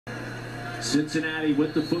Cincinnati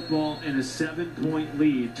with the football and a 7-point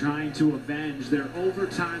lead, trying to avenge their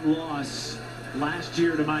overtime loss last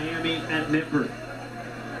year to Miami at Nippert.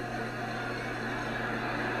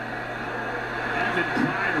 Evan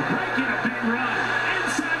Pryor breaking a big run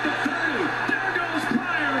inside the 30. There goes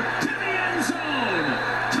Pryor to the end zone.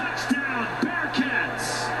 Touchdown, Bearcats.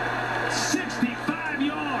 65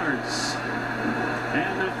 yards.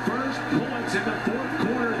 And the first points in the fourth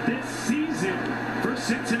quarter this season for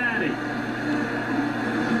Cincinnati.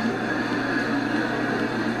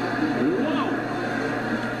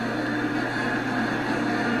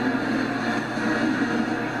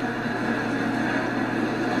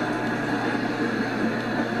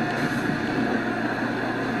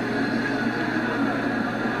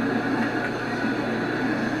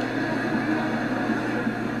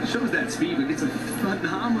 Shows that speed, but gets a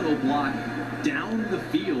phenomenal block down the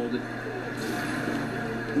field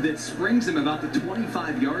that springs him about the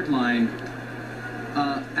 25-yard line.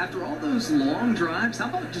 After all those long drives, how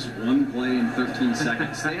about just one play in 13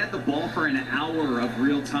 seconds? They had the ball for an hour of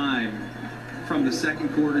real time from the second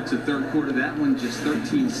quarter to third quarter. That one just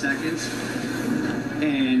 13 seconds.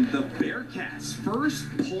 And the Bearcats' first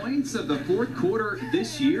points of the fourth quarter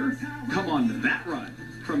this year come on that run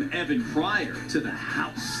from Evan Pryor to the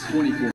house. 24.